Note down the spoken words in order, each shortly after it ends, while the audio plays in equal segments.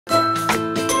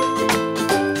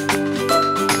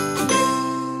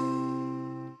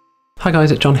Hi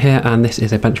guys, it's John here, and this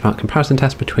is a benchmark comparison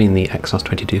test between the Exynos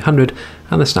 2200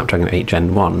 and the Snapdragon 8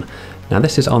 Gen 1. Now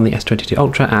this is on the S22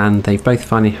 Ultra, and they've both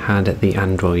finally had the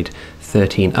Android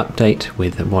 13 update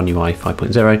with One UI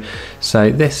 5.0,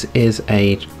 so this is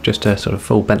just a sort of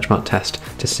full benchmark test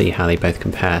to see how they both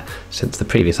compare since the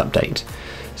previous update.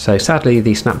 So sadly,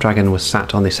 the Snapdragon was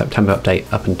sat on the September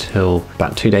update up until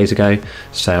about 2 days ago,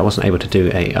 so I wasn't able to do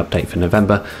an update for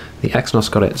November. The Exynos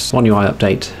got its One UI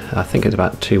update, I think it's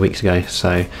about 2 weeks ago,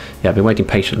 so yeah, I've been waiting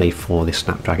patiently for the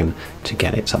Snapdragon to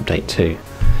get its update too.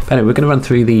 But anyway, we're going to run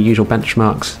through the usual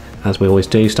benchmarks as we always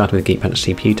do, starting with the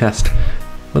GeekBench CPU test.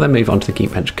 We'll then move on to the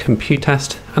GeekBench Compute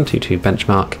test, AnTuTu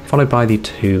Benchmark, followed by the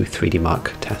two 3D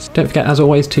Mark tests. Don't forget, as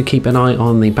always, to keep an eye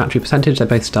on the battery percentage. They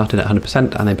both started at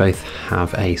 100% and they both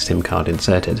have a SIM card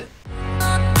inserted.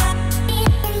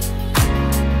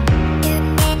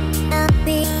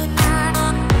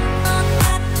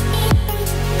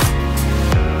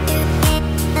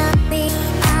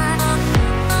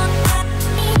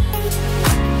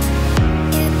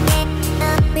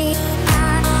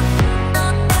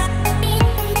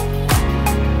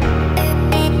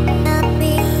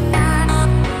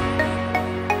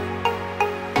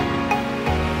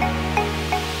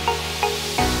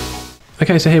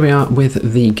 Okay, so here we are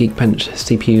with the GeekBench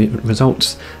CPU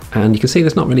results, and you can see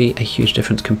there's not really a huge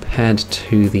difference compared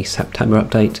to the September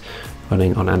update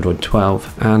running on Android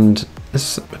 12, and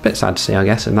it's a bit sad to see, I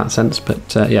guess, in that sense,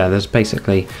 but yeah, there's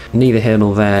basically neither here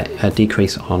nor there a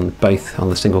decrease on both on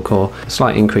the single core, a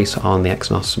slight increase on the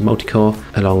Exynos multi-core,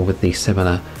 along with the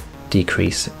similar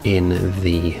decrease in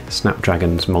the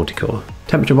Snapdragon's multi-core.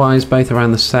 Temperature-wise, both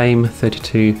around the same,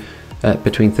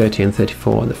 between 30 and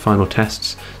 34 at the final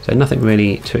tests, so nothing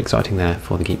really too exciting there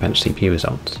for the GeekBench CPU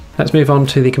results. Let's move on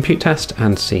to the compute test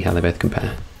and see how they both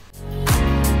compare.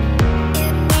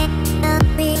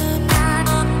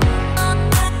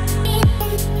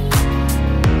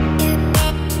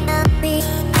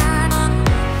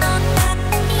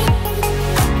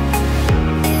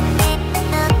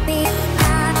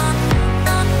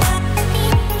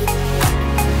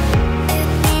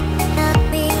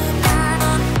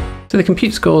 So the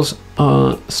compute scores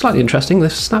are slightly interesting. The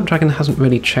Snapdragon hasn't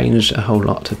really changed a whole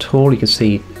lot at all. You can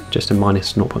see just a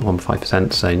minus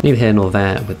 0.15%, so neither here nor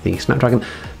there with the Snapdragon.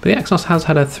 But the Exynos has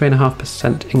had a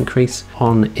 3.5% increase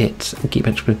on its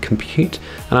GeekBench Compute,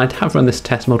 and I have run this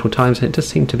test multiple times, and it does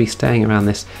seem to be staying around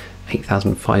this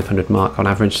 8,500 mark on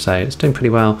average, so it's doing pretty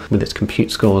well with its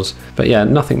compute scores. But yeah,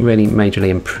 nothing really majorly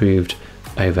improved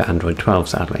over Android 12,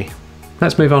 sadly.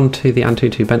 Let's move on to the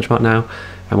AnTuTu Benchmark now,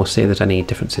 and we'll see if there's any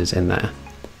differences in there.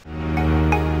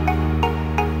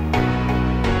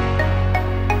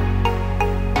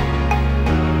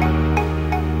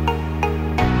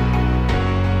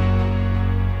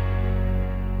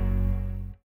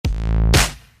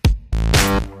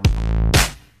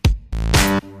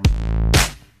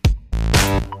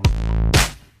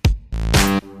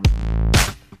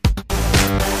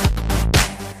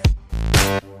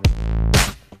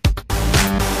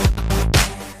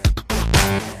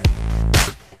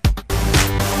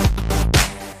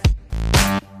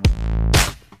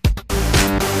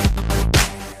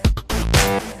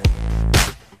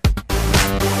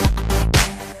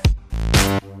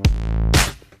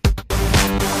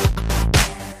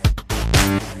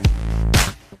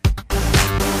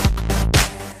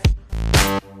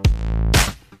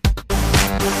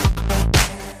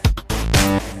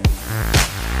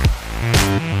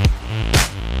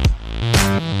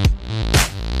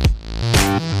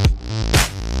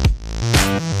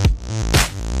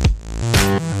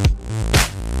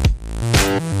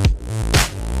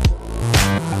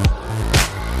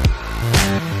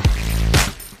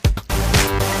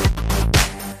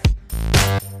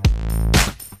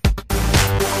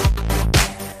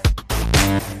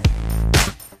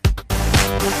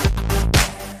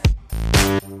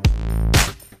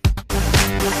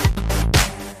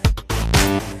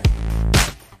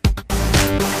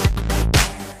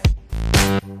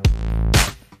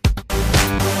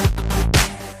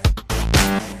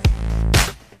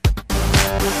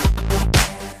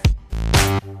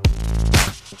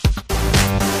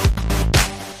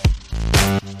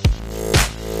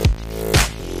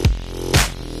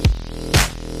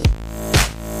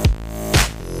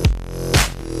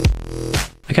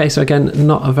 Okay, so again,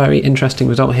 not a very interesting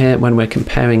result here when we're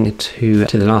comparing to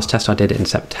the last test I did in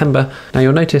September. Now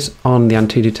you'll notice on the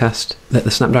AnTuTu test that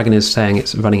the Snapdragon is saying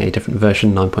it's running a different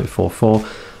version, 9.44.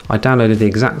 I downloaded the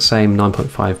exact same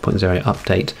 9.5.0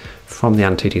 update from the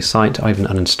AnTuTu site. I even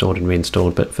uninstalled and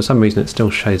reinstalled, but for some reason it still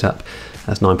shows up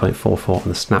as 9.44 on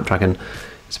the Snapdragon.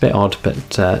 It's a bit odd,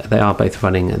 but they are both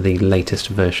running the latest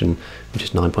version, which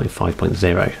is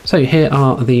 9.5.0. So here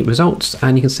are the results,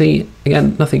 and you can see,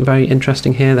 again, nothing very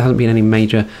interesting here. There hasn't been any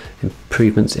major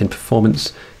improvements in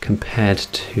performance compared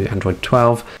to Android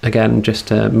 12. Again,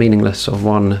 just a meaningless sort of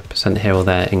 1% here or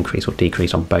there increase or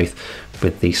decrease on both,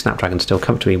 with the Snapdragon still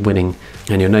comfortably winning.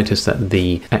 And you'll notice that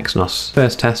the Exynos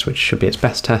first test, which should be its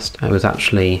best test, was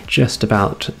actually just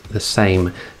about the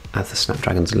same as the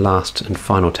Snapdragon's last and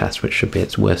final test, which should be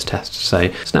its worst test.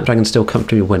 So Snapdragon's still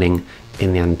comfortably winning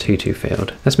in the AnTuTu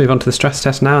field. Let's move on to the stress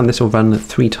test now, and this will run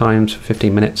 3 times for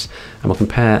 15 minutes, and we'll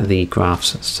compare the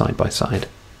graphs side by side.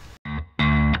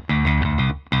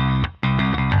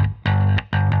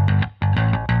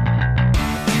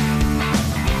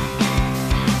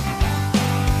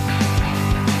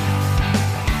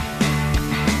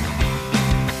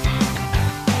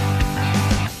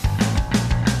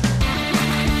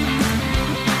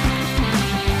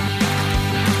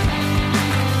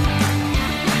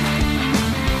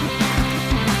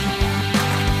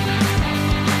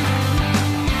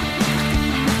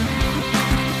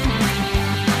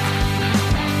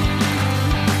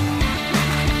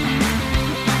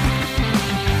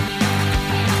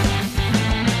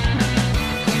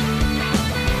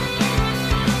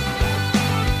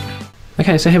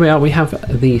 Okay, so here we are, we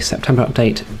have the September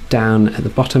update down at the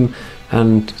bottom,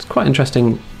 and it's quite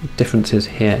interesting differences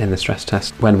here in the stress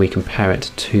test when we compare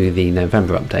it to the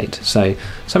November update. So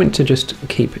something to just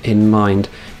keep in mind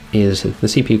is the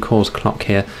CPU cores clock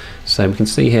here. So we can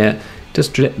see here, it does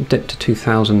dip to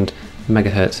 2000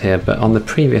 megahertz here, but on the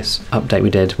previous update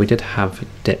we did have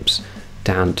dips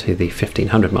down to the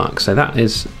 1500 mark. So that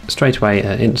is straight away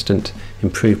an instant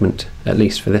improvement, at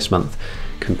least for this month,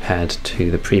 compared to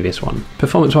the previous one.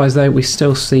 Performance wise though, we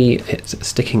still see it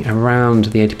sticking around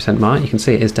the 80% mark. You can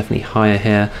see it is definitely higher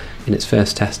here in its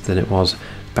first test than it was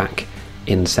back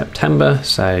in September,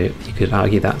 so you could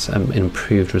argue that's an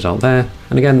improved result there.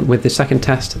 And again, with the second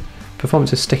test,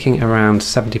 performance is sticking around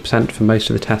 70% for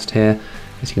most of the test here,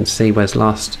 as you can see, whereas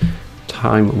last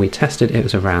time we tested it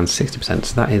was around 60%,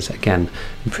 so that is again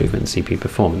improvement in CPU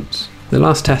performance. The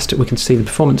last test, we can see the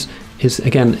performance is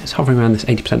again, it's hovering around this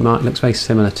 80% mark. It looks very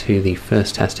similar to the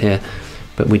first test here,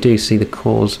 but we do see the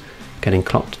cores getting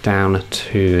clocked down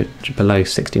to below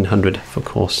 1600 for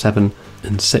core 7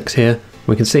 and 6 here.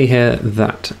 We can see here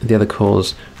that the other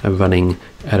cores are running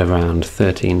at around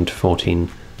 13 to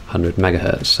 1400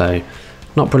 megahertz, so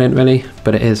not brilliant really,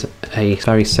 but it is a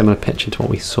very similar picture to what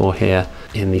we saw here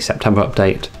in the September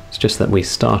update. It's just that we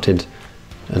started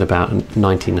at about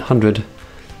 1900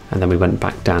 and then we went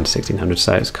back down to 1600,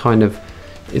 so it's kind of,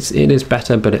 it is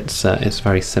better, but it's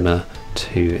very similar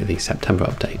to the September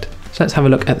update. So let's have a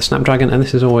look at the Snapdragon, and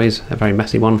this is always a very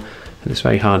messy one, and it's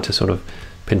very hard to sort of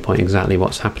pinpoint exactly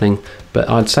what's happening, but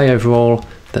I'd say overall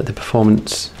that the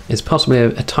performance is possibly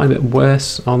a tiny bit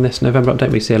worse on this November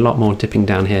update. We see a lot more dipping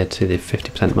down here to the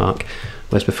 50% mark,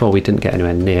 whereas before we didn't get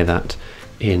anywhere near that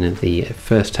in the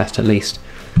first test at least.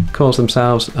 Cores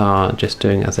themselves are just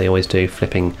doing as they always do,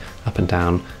 flipping up and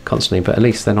down constantly, but at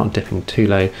least they're not dipping too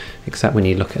low, except when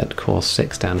you look at core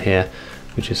 6 down here,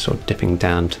 which is sort of dipping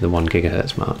down to the 1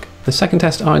 gigahertz mark. The second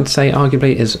test, I'd say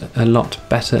arguably, is a lot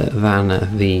better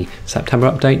than the September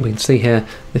update. We can see here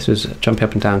this was jumping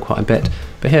up and down quite a bit,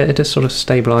 but here it does sort of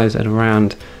stabilize at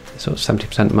around the sort of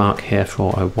 70% mark here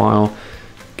for a while,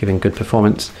 giving good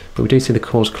performance. But we do see the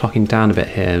cores clocking down a bit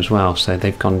here as well, so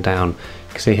they've gone down.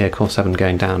 You can see here core 7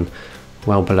 going down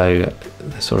well below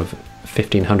the sort of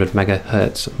 1500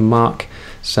 megahertz mark.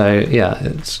 So yeah,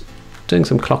 it's doing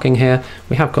some clocking here.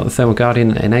 We have got the Thermal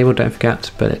Guardian enabled, don't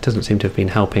forget, but it doesn't seem to have been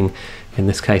helping in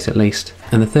this case at least.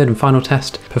 And the third and final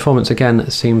test, performance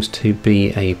again seems to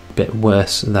be a bit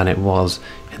worse than it was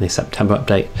in the September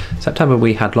update. September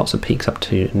we had lots of peaks up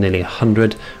to nearly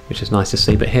 100, which is nice to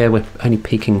see, but here we're only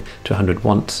peaking to 100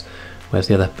 once, whereas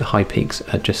the other high peaks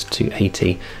are just to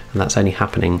 80, and that's only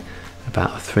happening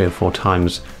about 3 or 4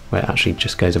 times where it actually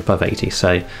just goes above 80.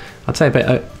 So I'd say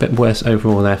a bit worse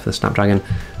overall there for the Snapdragon,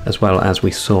 as well as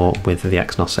we saw with the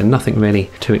Exynos. So nothing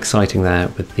really too exciting there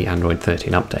with the Android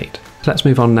 13 update. So let's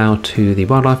move on now to the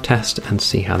wildlife test and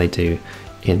see how they do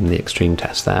in the extreme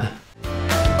test there.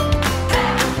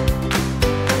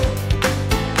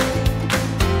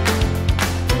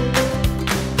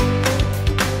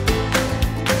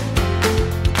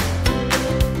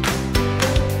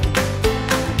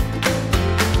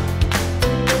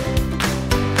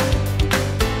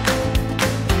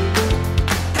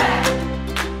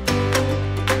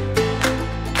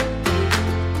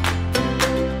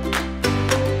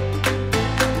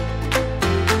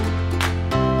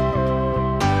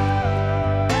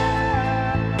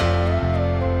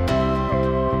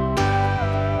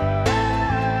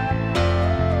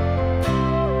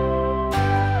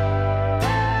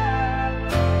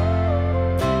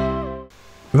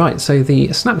 Right, so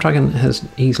the Snapdragon has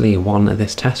easily won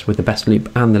this test with the best loop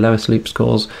and the lowest loop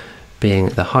scores being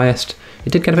the highest.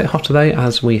 It did get a bit hotter though,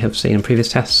 as we have seen in previous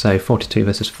tests, so 42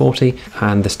 versus 40,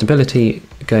 and the stability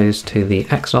goes to the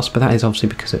Exynos, but that is obviously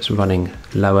because it's running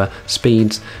lower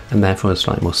speeds and therefore is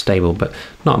slightly more stable, but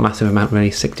not a massive amount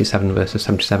really, 67 versus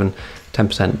 77,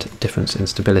 10% difference in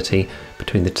stability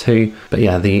between the two. But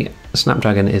yeah, the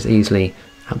Snapdragon is easily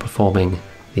outperforming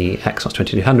the Exynos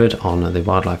 2200 on the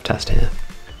wildlife test here.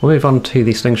 We'll move on to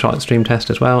the Sling Shot Extreme test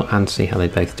as well and see how they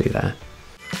both do there.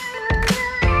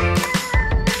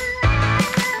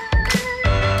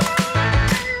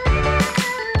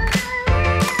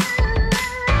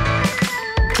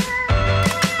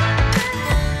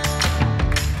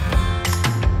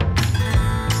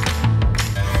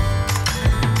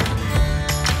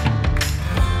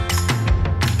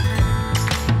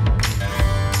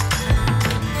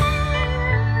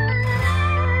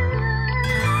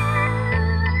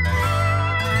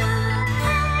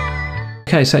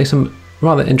 Okay, so some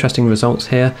rather interesting results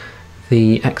here.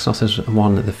 The Exynos has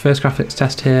won the first graphics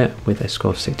test here with a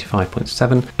score of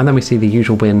 65.7, and then we see the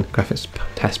usual win graphics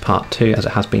test part 2 as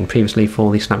it has been previously for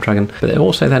the Snapdragon, but it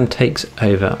also then takes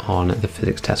over on the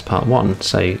physics test part 1,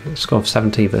 so a score of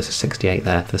 70 versus 68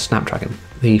 there for the Snapdragon.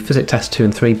 The physics test 2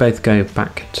 and 3 both go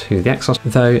back to the Exynos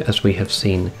though, as we have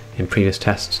seen in previous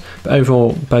tests, but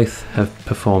overall both have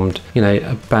performed,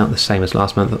 about the same as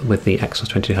last month, with the Exynos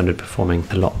 2200 performing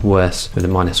a lot worse with a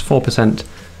 -4%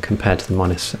 compared to the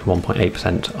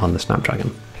 -1.8% on the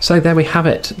Snapdragon. So there we have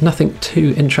it. Nothing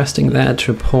too interesting there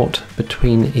to report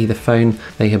between either phone.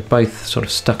 They have both sort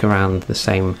of stuck around the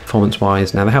same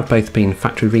performance-wise. Now they have both been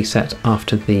factory reset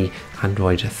after the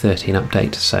Android 13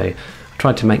 update, so I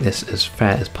tried to make this as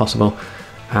fair as possible.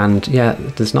 And yeah,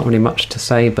 there's not really much to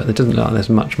say, but it doesn't look like there's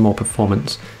much more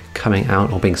performance coming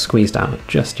out or being squeezed out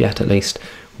just yet, at least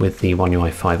with the One UI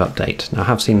 5 update. Now I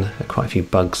have seen quite a few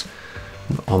bugs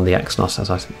on the Exynos, as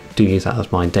I do use that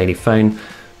as my daily phone,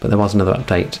 but there was another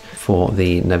update for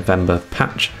the November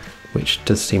patch which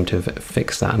does seem to have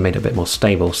fixed that and made it a bit more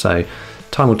stable, so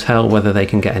time will tell whether they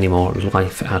can get any more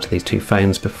life out of these two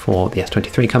phones before the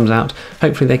S23 comes out.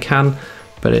 Hopefully they can,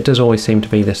 but it does always seem to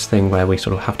be this thing where we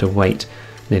sort of have to wait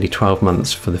nearly 12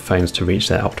 months for the phones to reach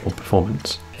their optimal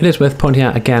performance. It is worth pointing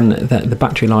out again that the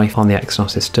battery life on the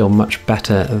Exynos is still much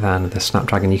better than the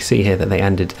Snapdragon. You see here that they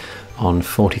ended on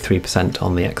 43%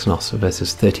 on the Exynos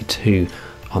versus 32%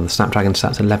 on the Snapdragon, so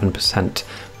that's 11%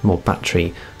 more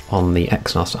battery on the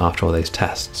Exynos after all those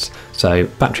tests. So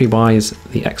battery wise,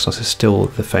 the Exynos is still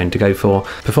the phone to go for.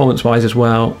 Performance wise as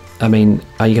well, I mean,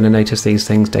 are you going to notice these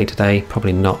things day to day?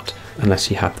 Probably not, unless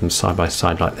you have them side by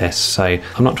side like this. So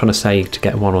I'm not trying to say to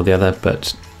get one or the other,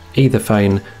 but either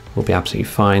phone will be absolutely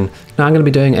fine. Now I'm going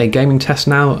to be doing a gaming test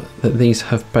now that these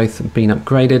have both been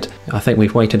upgraded. I think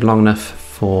we've waited long enough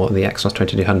for the Exynos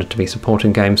 2200 to be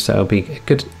supporting games, so it'll be a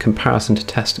good comparison to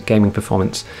test gaming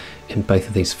performance in both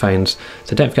of these phones.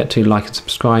 So don't forget to like and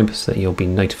subscribe so that you'll be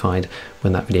notified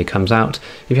when that video comes out.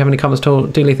 If you have any comments at all,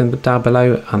 do leave them down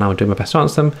below and I'll do my best to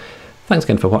answer them. Thanks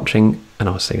again for watching, and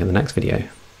I'll see you in the next video.